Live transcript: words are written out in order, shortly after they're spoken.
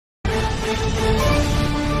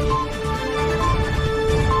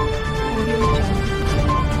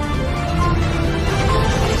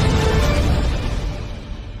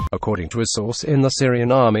According to a source in the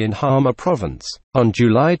Syrian army in Hama province, on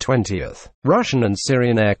July 20, Russian and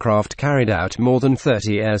Syrian aircraft carried out more than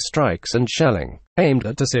 30 airstrikes and shelling, aimed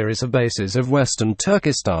at a series of bases of Western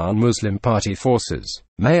Turkestan Muslim Party forces,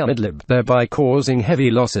 Idlib, thereby causing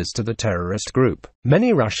heavy losses to the terrorist group.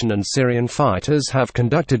 Many Russian and Syrian fighters have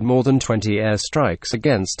conducted more than 20 airstrikes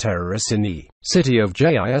against terrorists in the city of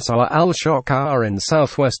Tahrir Al-Sham in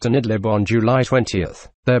southwestern Idlib on July 20,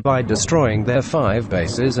 thereby destroying their 5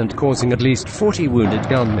 bases and causing at least 40 wounded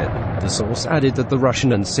gunmen. The source added that the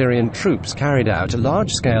Russian and Syrian troops carried out a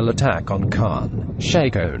large-scale attack on Khan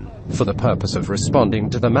Sheikhoun for the purpose of responding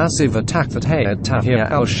to the massive attack that Hay Hayat, Tahrir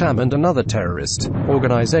Al-Sham and another terrorist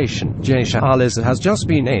organization, Jaish al-Islam, has just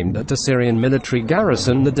been aimed at a Syrian military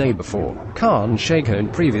garrison the day before. Khan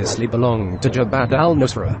Sheikhoun previously belonged to Jabhat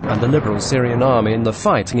al-Nusra and the liberal Syrian army in the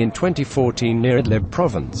fighting in 2014 near Idlib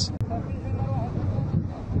province.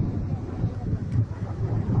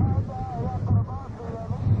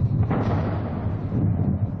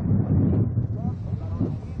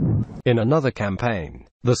 In another campaign,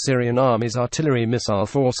 the Syrian army's artillery missile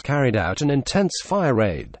force carried out an intense fire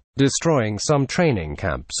raid, destroying some training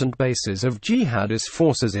camps and bases of jihadist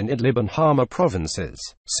forces in Idlib and Hama provinces.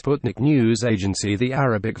 Sputnik news agency, the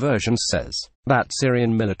Arabic version, says that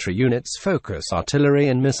Syrian military units focus artillery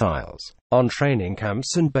and missiles on training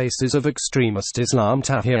camps and bases of extremist Islam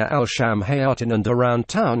Tahrir Al-Sham, Hay Hayat in and around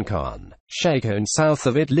town Khan Sheikhoun south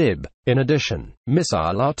of Idlib. In addition,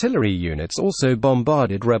 missile artillery units also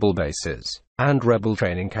bombarded rebel bases and rebel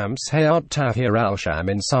training camps Hay Hayat, Tahrir Al-Sham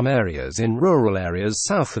in some areas in rural areas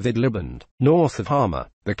south of Idlib and north of Hama.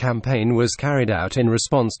 The campaign was carried out in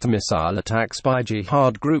response to missile attacks by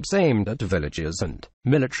jihad groups aimed at villages and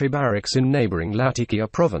military barracks in neighboring Latakia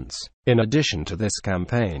province. In addition to this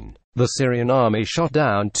campaign, the Syrian army shot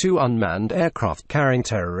down 2 unmanned aircraft carrying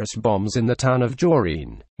terrorist bombs in the town of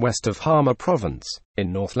Joreen, west of Hama province,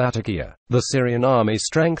 in North Latakia. The Syrian army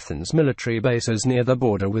strengthens military bases near the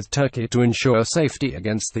border with Turkey to ensure safety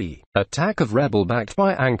against the attack of rebel backed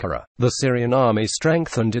by Ankara. The Syrian army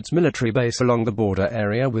strengthened its military base along the border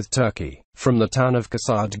area with Turkey, from the town of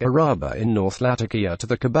Qasad Garaba in North Latakia to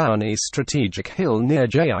the Kobani strategic hill near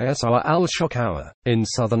Jisr al-Shakawa, in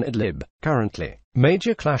southern Idlib. Currently,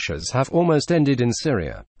 major clashes have almost ended in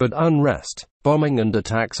Syria, but unrest, bombing and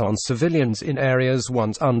attacks on civilians in areas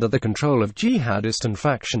once under the control of jihadist and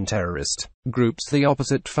faction terrorist groups, the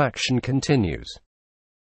opposite faction, continues.